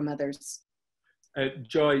help from others.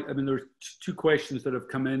 Joy, I mean, there's two questions that have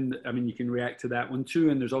come in. I mean, you can react to that one too.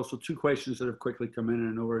 And there's also two questions that have quickly come in, and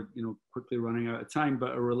I know we're, quickly running out of time,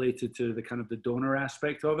 but are related to the kind of the donor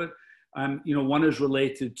aspect of it. One is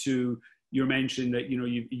related to your mention that,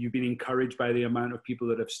 you've been encouraged by the amount of people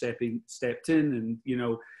that have stepped in,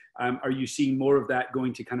 and, are you seeing more of that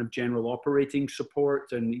going to kind of general operating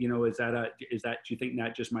support? And, do you think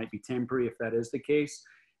that just might be temporary if that is the case?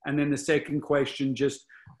 And then the second question, just,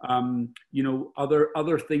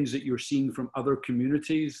 other things that you're seeing from other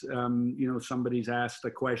communities. Somebody's asked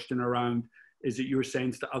a question around, is it your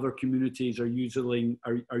sense that other communities are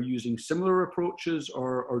using similar approaches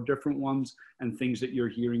or different ones, and things that you're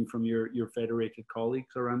hearing from your federated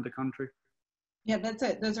colleagues around the country? Yeah,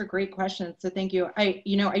 those are great questions. So thank you. I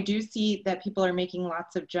do see that people are making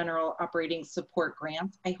lots of general operating support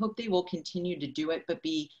grants. I hope they will continue to do it, but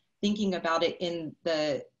be thinking about it in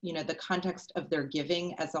the context of their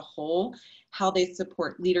giving as a whole, how they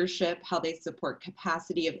support leadership, how they support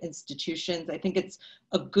capacity of institutions. I think it's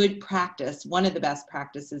a good practice, one of the best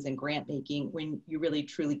practices in grant making, when you really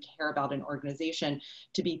truly care about an organization,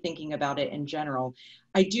 to be thinking about it in general.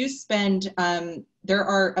 I do spend, there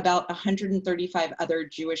are about 135 other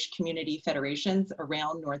Jewish community federations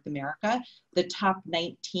around North America. The top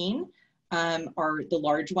 19 are the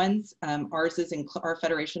large ones. Our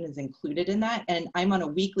federation is included in that. And I'm on a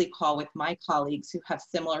weekly call with my colleagues who have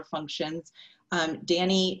similar functions.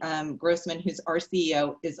 Danny Grossman, who's our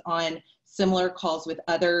CEO, is on similar calls with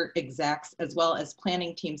other execs as well as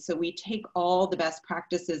planning teams. So we take all the best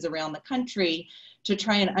practices around the country to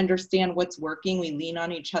try and understand what's working. We lean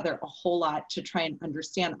on each other a whole lot to try and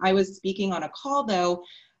understand. I was speaking on a call though,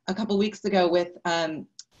 a couple weeks ago with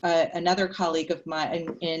another colleague of mine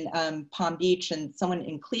in Palm Beach and someone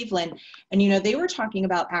in Cleveland. And, they were talking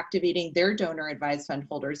about activating their donor advised fund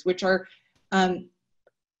holders, which are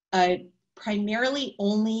primarily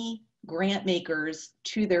only grant makers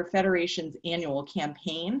to their federation's annual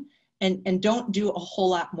campaign, and don't do a whole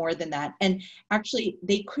lot more than that. And actually,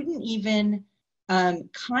 they couldn't even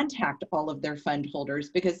contact all of their fund holders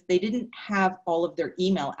because they didn't have all of their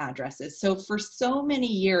email addresses. So for so many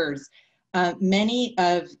years, many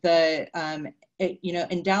of the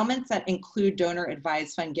endowments that include donor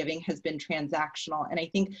advised fund giving has been transactional. And I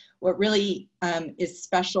think what really is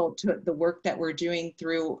special to the work that we're doing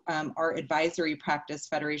through our advisory practice,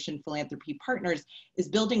 Federation Philanthropy Partners, is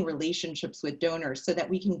building relationships with donors so that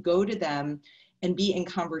we can go to them and be in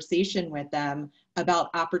conversation with them about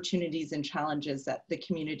opportunities and challenges that the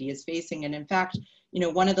community is facing. And in fact,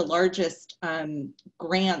 one of the largest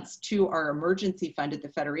grants to our emergency fund at the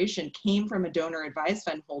Federation came from a donor advised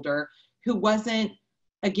fund holder who wasn't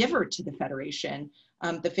a giver to the Federation.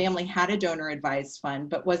 The family had a donor advised fund,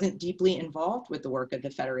 but wasn't deeply involved with the work of the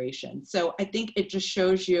Federation. So I think it just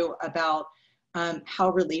shows you about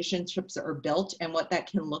how relationships are built and what that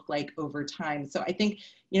can look like over time. So I think,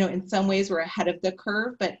 in some ways we're ahead of the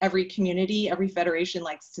curve, but every community, every federation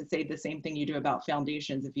likes to say the same thing you do about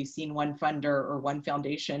foundations. If you've seen one funder or one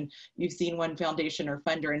foundation, you've seen one foundation or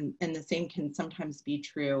funder, and the same can sometimes be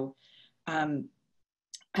true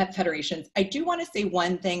at federations. I do want to say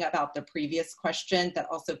one thing about the previous question that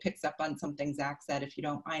also picks up on something Zack said, if you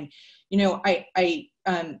don't mind.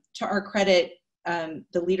 To our credit,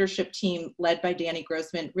 the leadership team led by Danny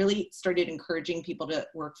Grossman really started encouraging people to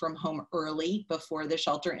work from home early before the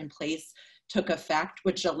shelter in place took effect,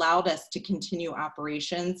 which allowed us to continue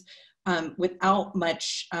operations without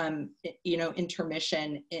much,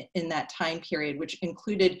 intermission in that time period, which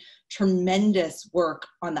included tremendous work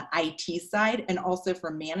on the IT side, and also for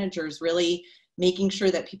managers really making sure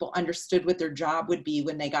that people understood what their job would be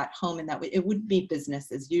when they got home, and that it wouldn't be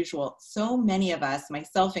business as usual. So many of us,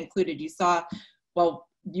 myself included, you saw, well,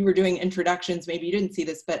 you were doing introductions, maybe you didn't see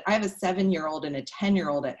this, but I have a 7-year-old and a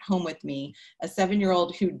 10-year-old at home with me, a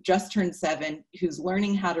 7-year-old who just turned 7, who's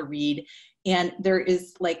learning how to read. And there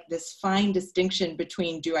is like this fine distinction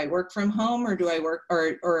between, do I work from home or do I work,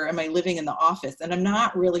 or am I living in the office? And I'm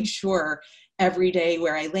not really sure every day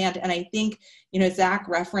where I land. And I think, Zack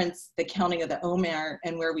referenced the counting of the Omer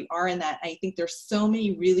and where we are in that. I think there's so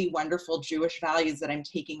many really wonderful Jewish values that I'm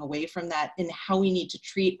taking away from that, and how we need to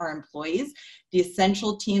treat our employees, the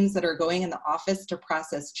essential teams that are going in the office to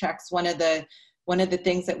process checks. One of the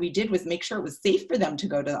things that we did was make sure it was safe for them to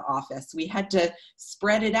go to the office. We had to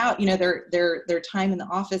spread it out, their time in the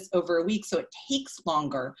office over a week. So it takes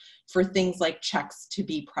longer for things like checks to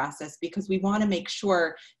be processed, because we want to make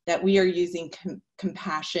sure that we are using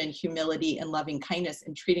compassion, humility, and loving kindness,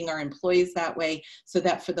 and treating our employees that way, so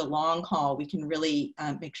that for the long haul, we can really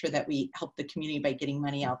make sure that we help the community by getting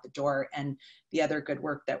money out the door and the other good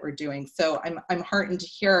work that we're doing. So I'm heartened to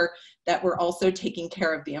hear that we're also taking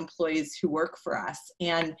care of the employees who work for us.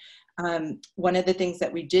 And one of the things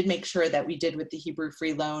that we did make sure that we did with the Hebrew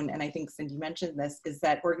Free Loan, and I think Cindy mentioned this, is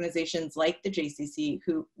that organizations like the JCC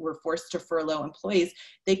who were forced to furlough employees,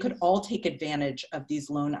 they could all take advantage of these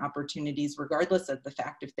loan opportunities regardless of the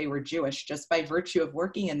fact if they were Jewish, just by virtue of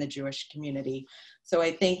working in the Jewish community. So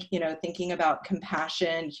I think, you know, thinking about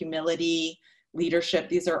compassion, humility, leadership,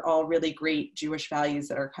 these are all really great Jewish values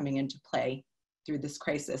that are coming into play through this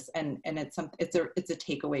crisis. And it's a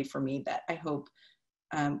takeaway for me that I hope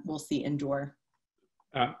we'll see endure.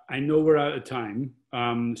 I know we're out of time,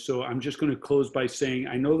 so I'm just going to close by saying,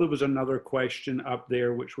 I know there was another question up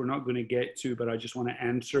there which we're not going to get to, but I just want to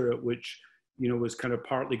answer it, which, you know, was kind of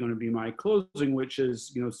partly going to be my closing, which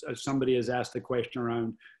is, you know, as somebody has asked a question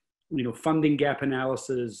around, you know, funding gap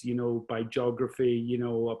analysis, you know, by geography, you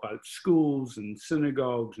know, about schools and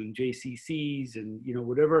synagogues and JCCs and, you know,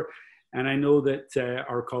 whatever. And I know that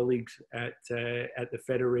our colleagues at the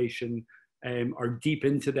Federation are deep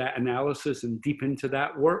into that analysis and deep into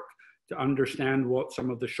that work to understand what some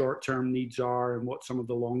of the short-term needs are and what some of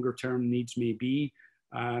the longer-term needs may be.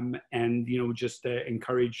 And, you know, just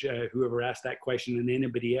encourage whoever asked that question and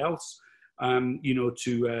anybody else, you know,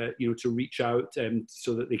 to reach out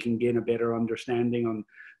so that they can gain a better understanding on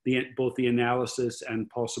both the analysis and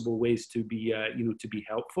possible ways to be, you know, to be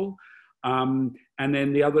helpful. And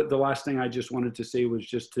then the last thing I just wanted to say was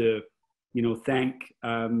just to, you know, thank,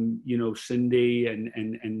 you know, Cindy and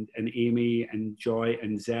Amy and Joy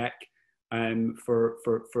and Zack for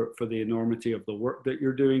the enormity of the work that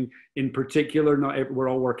you're doing. In particular, we're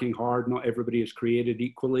all working hard. Not everybody is created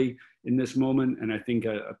equally in this moment. And I think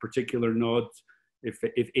a particular nod,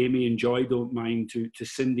 if Amy and Joy don't mind, to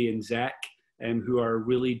Cindy and Zack, who are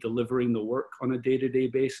really delivering the work on a day-to-day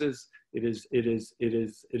basis. It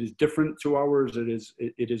is different to ours.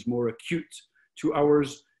 It is more acute to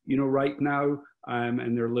ours, you know, right now,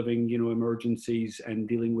 and they're living, you know, emergencies and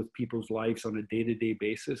dealing with people's lives on a day-to-day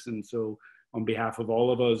basis. And so on behalf of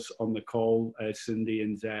all of us on the call, Cindy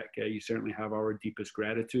and Zack, you certainly have our deepest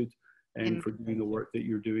gratitude for doing the work that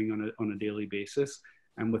you're doing on a daily basis.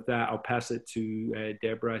 And with that, I'll pass it to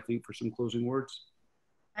Deborah, I think, for some closing words.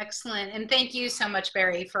 Excellent. And thank you so much,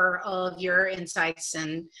 Barry, for all of your insights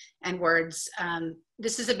and words.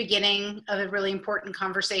 This is a beginning of a really important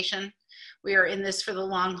conversation. We are in this for the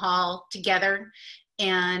long haul together.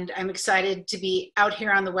 And I'm excited to be out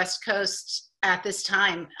here on the West Coast at this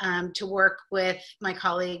time to work with my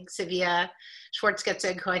colleague, Sivia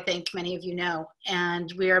Schwartzgetzig, who I think many of you know.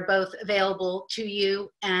 And we are both available to you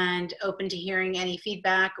and open to hearing any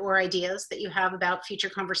feedback or ideas that you have about future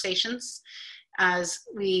conversations as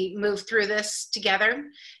we move through this together.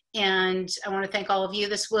 And I want to thank all of you.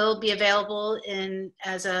 This will be available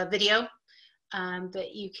as a video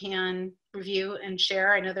that you can review and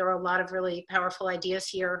share. I know there were a lot of really powerful ideas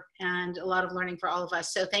here and a lot of learning for all of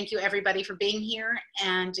us. So thank you everybody for being here.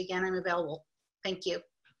 And again, I'm available. Thank you.